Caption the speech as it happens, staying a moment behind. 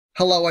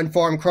Hello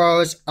Informed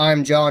Crows,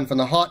 I'm John from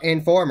the Haunt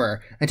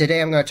Informer, and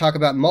today I'm going to talk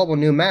about mobile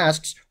new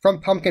masks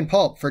from Pumpkin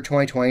Pulp for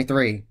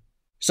 2023.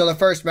 So the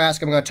first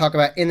mask I'm going to talk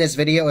about in this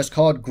video is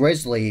called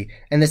Grisly,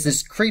 and it's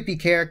this creepy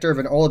character of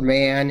an old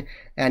man,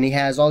 and he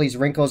has all these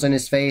wrinkles in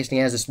his face, and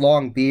he has this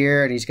long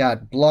beard, and he's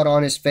got blood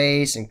on his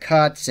face and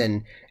cuts,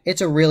 and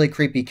it's a really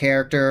creepy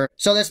character.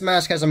 So this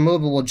mask has a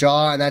movable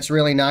jaw, and that's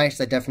really nice.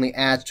 That definitely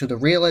adds to the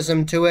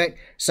realism to it.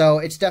 So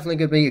it's definitely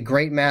going to be a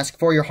great mask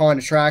for your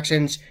haunted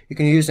attractions. You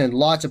can use it in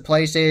lots of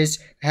places.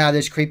 Have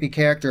this creepy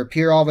character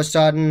appear all of a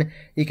sudden.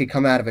 He could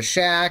come out of a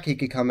shack. He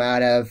could come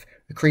out of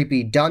a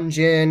creepy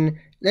dungeon.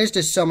 There's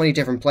just so many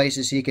different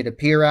places he could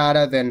appear out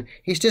of, and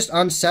he's just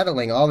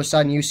unsettling. All of a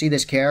sudden you see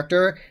this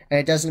character, and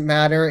it doesn't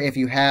matter if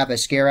you have a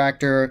scare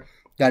actor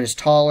that is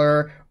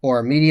taller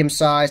or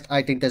medium-sized.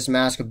 I think this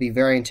mask would be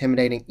very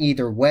intimidating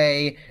either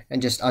way, and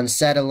just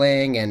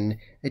unsettling, and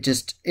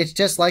it's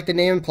just like the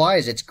name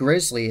implies. It's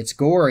grisly, it's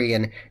gory,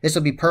 and this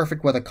will be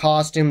perfect with a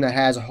costume that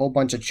has a whole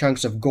bunch of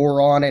chunks of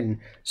gore on it and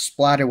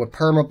splattered with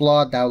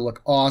permablood. That would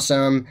look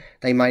awesome.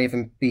 They might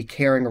even be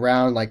carrying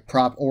around like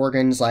prop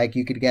organs, like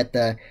you could get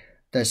the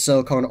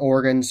silicone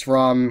organs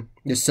from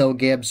the Sil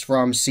Gibbs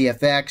from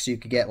CFX. You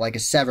could get like a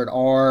severed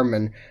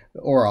arm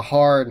or a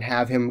heart and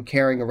have him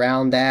carrying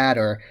around that,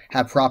 or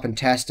have prop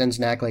intestines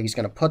and act like he's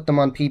going to put them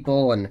on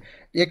people, and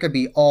it could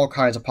be all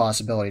kinds of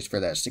possibilities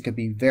for this. It could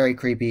be very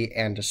creepy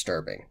and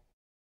disturbing.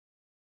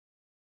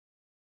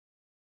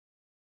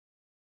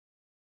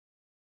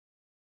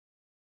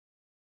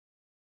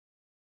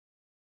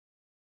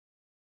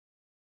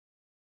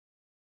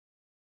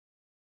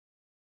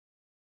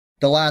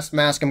 The last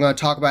mask I'm going to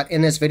talk about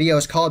in this video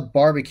is called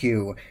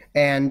BBQ,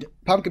 and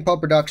Pumpkin Pulp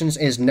Productions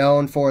is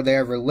known for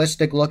their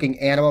realistic-looking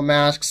animal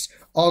masks.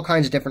 All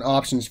kinds of different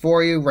options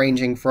for you,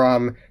 ranging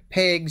from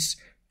pigs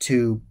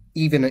to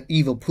even an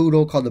evil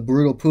poodle called the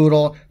Brutal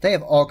Poodle. They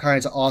have all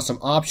kinds of awesome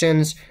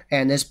options,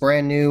 and this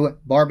brand new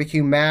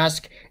barbecue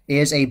mask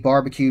is a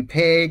barbecued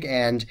pig,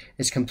 and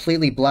it's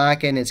completely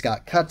blackened. It's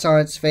got cuts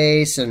on its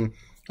face, and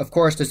of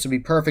course this would be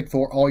perfect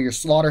for all your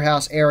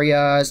slaughterhouse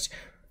areas.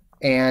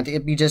 And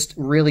it'd be just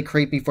really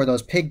creepy for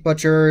those pig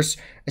butchers,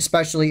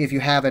 especially if you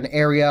have an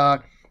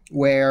area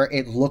where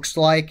it looks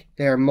like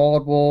there are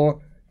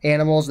multiple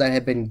animals that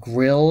have been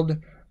grilled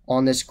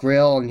on this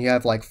grill, and you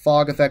have like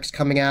fog effects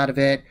coming out of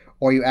it,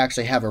 or you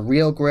actually have a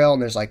real grill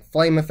and there's like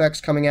flame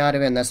effects coming out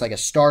of it, and that's like a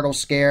startle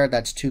scare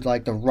that's to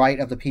like the right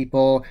of the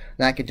people,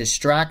 that could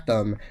distract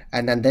them,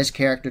 and then this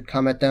character would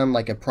come at them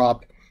like a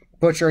prop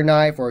butcher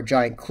knife or a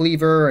giant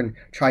cleaver and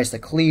tries to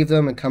cleave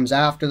them and comes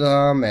after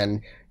them,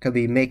 and could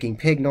be making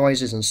pig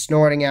noises and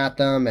snorting at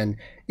them. And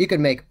you could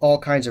make all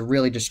kinds of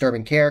really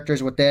disturbing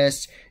characters with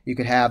this. You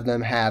could have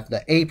them have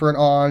the apron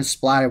on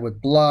splattered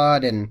with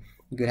blood, and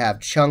you could have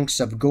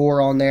chunks of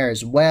gore on there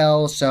as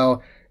well.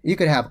 So you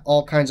could have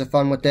all kinds of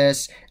fun with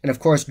this. And of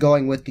course,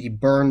 going with the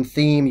burn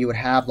theme, you would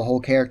have the whole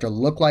character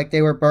look like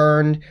they were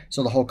burned,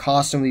 so the whole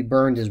costume would be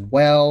burned as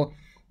well.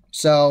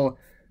 So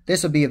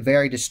this would be a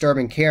very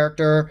disturbing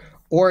character.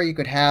 Or you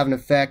could have an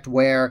effect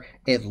where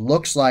it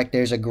looks like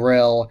there's a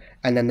grill,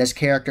 and then this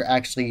character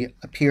actually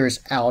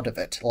appears out of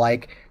it.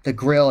 Like, the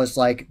grill is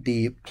like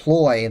the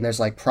ploy, and there's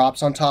like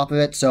props on top of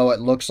it, so it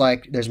looks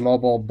like there's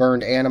mobile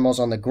burned animals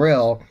on the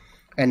grill,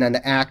 and then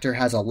the actor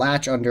has a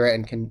latch under it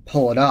and can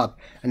pull it up,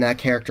 and that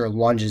character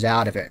lunges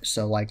out of it.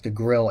 So, like, the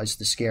grill is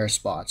the scare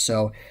spot.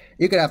 So,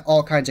 you could have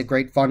all kinds of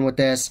great fun with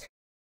this.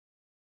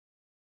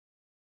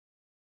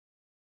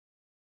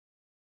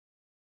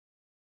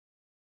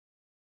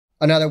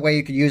 Another way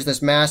you could use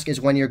this mask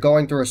is when you're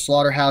going through a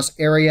slaughterhouse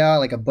area,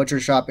 like a butcher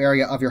shop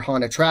area of your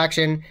haunted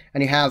attraction,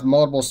 and you have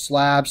multiple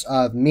slabs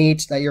of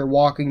meat that you're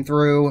walking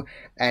through,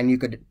 and you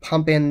could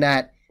pump in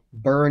that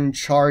burn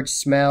charred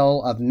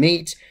smell of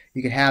meat.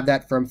 You could have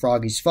that from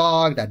Froggy's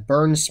Fog, that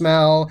burn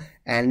smell,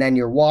 and then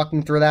you're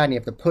walking through that, and you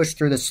have to push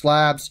through the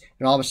slabs,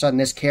 and all of a sudden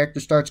this character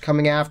starts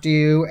coming after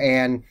you,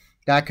 and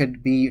that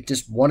could be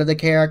just one of the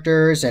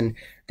characters, and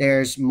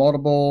there's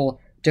multiple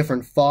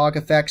different fog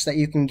effects that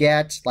you can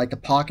get, like the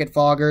pocket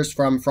foggers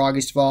from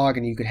Froggy's Fog,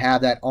 and you could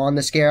have that on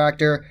the scare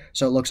actor,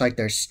 so it looks like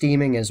they're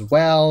steaming as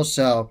well.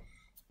 So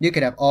you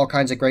could have all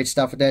kinds of great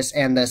stuff with this,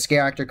 and the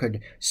scare actor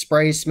could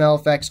spray smell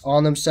effects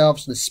on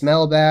themselves to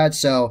smell bad,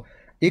 so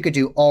you could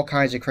do all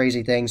kinds of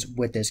crazy things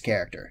with this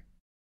character.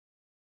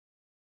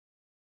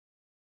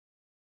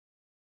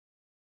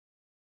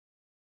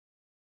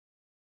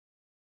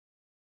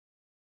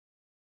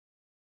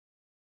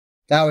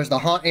 That was the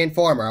Haunt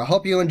Informer. I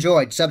hope you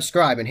enjoyed.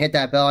 Subscribe and hit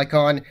that bell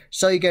icon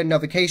so you get a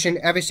notification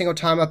every single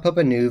time I put up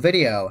a new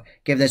video.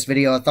 Give this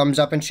video a thumbs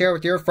up and share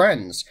with your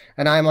friends.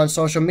 And I'm on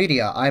social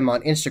media. I'm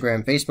on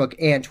Instagram, Facebook,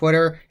 and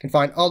Twitter. You can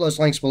find all those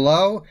links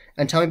below.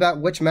 And tell me about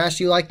which mask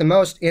you like the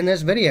most in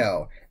this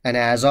video. And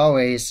as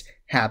always,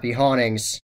 happy hauntings.